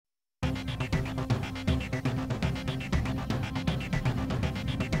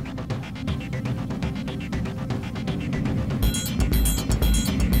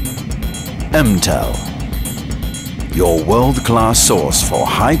Emtelle, your world-class source for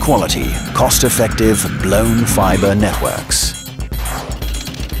high-quality, cost-effective blown fiber networks.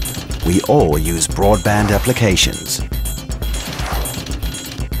 We all use broadband applications.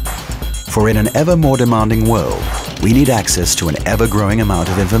 For in an ever more demanding world, we need access to an ever-growing amount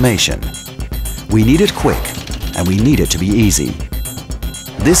of information. We need it quick, and we need it to be easy.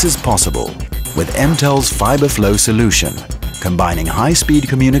 This is possible with Emtelle's Fibreflow solution, combining high-speed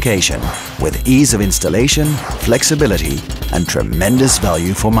communication with ease of installation, flexibility, and tremendous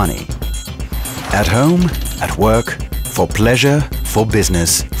value for money. At home, at work, for pleasure, for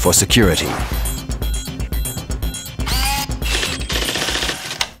business, for security.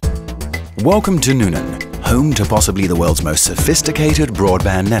 Welcome to Nuenen, home to possibly the world's most sophisticated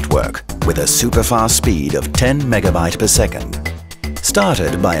broadband network with a super-fast speed of 10 megabytes per second.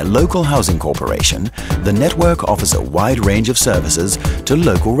 Started by a local housing corporation, the network offers a wide range of services to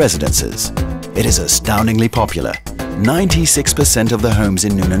local residences. It is astoundingly popular. 96% of the homes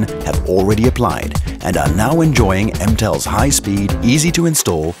in Nuenen have already applied and are now enjoying Emtelle's high-speed,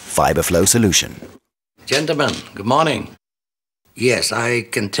 easy-to-install Fibreflow solution. Gentlemen, good morning. Yes, I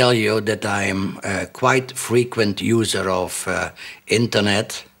can tell you that I'm a quite frequent user of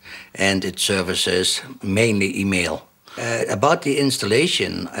internet and its services, mainly email. About the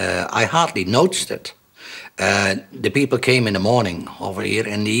installation, I hardly noticed it. The people came in the morning over here.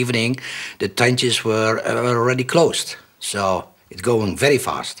 In the evening, the trenches were already closed. So it's going very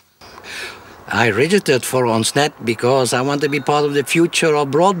fast. I registered for OnsNet because I want to be part of the future of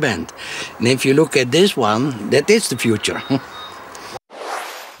broadband. And if you look at this one, that is the future.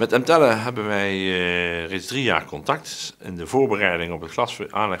 Met Emtelle hebben wij reeds 3 jaar contact. In de voorbereiding op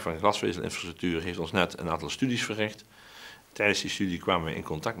het aanleg van glasvezelinfrastructuur heeft OnsNet een aantal studies verricht. Tijdens die studie kwamen we in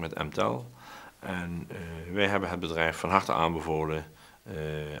contact met Emtelle. En wij hebben het bedrijf van harte aanbevolen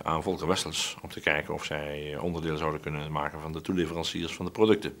aan Volker Wessels om te kijken of zij onderdeel zouden kunnen maken van de toeleveranciers van de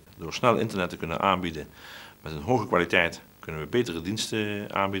producten. Door snel internet te kunnen aanbieden met een hoge kwaliteit kunnen we betere diensten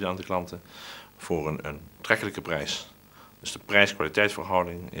aanbieden aan de klanten voor een aantrekkelijke prijs. Dus de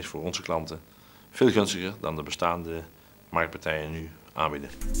prijs-kwaliteitsverhouding is voor onze klanten veel gunstiger dan de bestaande marktpartijen nu aanbieden.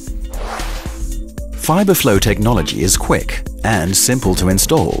 Fibreflow technology is quick and simple to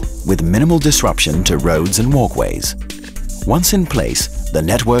install, with minimal disruption to roads and walkways. Once in place, the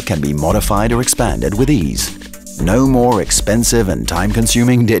network can be modified or expanded with ease. No more expensive and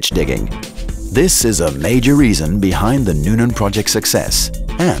time-consuming ditch digging. This is a major reason behind the Nuenen project's success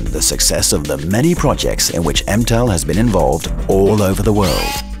and the success of the many projects in which Emtelle has been involved all over the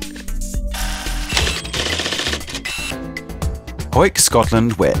world. Hoyk,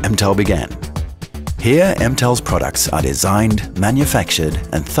 Scotland, where Emtelle began. Here, Emtelle's products are designed, manufactured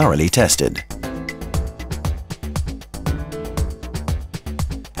and thoroughly tested.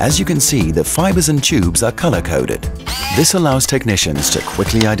 As you can see, the fibers and tubes are color-coded. This allows technicians to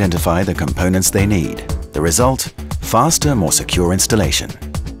quickly identify the components they need. The result? Faster, more secure installation.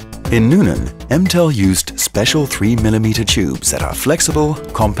 In Nuenen, Emtelle used special 3mm tubes that are flexible,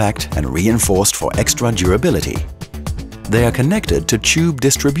 compact and reinforced for extra durability. They are connected to tube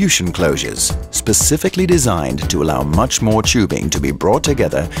distribution closures, specifically designed to allow much more tubing to be brought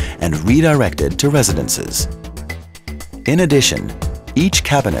together and redirected to residences. In addition, each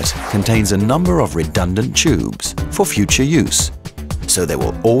cabinet contains a number of redundant tubes for future use, so there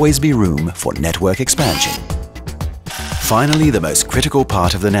will always be room for network expansion. Finally, the most critical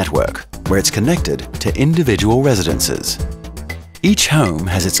part of the network, where it's connected to individual residences. Each home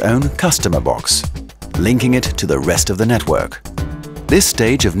has its own customer box, linking it to the rest of the network. This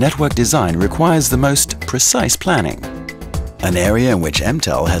stage of network design requires the most precise planning, an area in which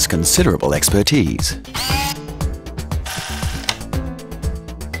Emtelle has considerable expertise.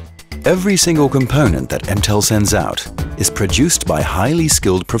 Every single component that Emtelle sends out is produced by highly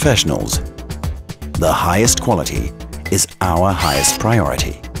skilled professionals. The highest quality is our highest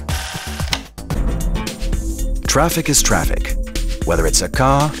priority. Traffic is traffic. Whether it's a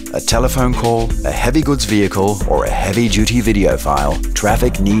car, a telephone call, a heavy goods vehicle, or a heavy-duty video file,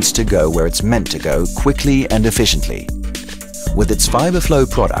 traffic needs to go where it's meant to go quickly and efficiently. With its Fibreflow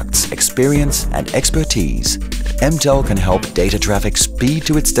products, experience and expertise, Emtelle can help data traffic speed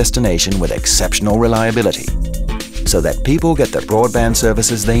to its destination with exceptional reliability, so that people get the broadband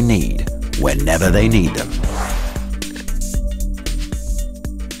services they need whenever they need them.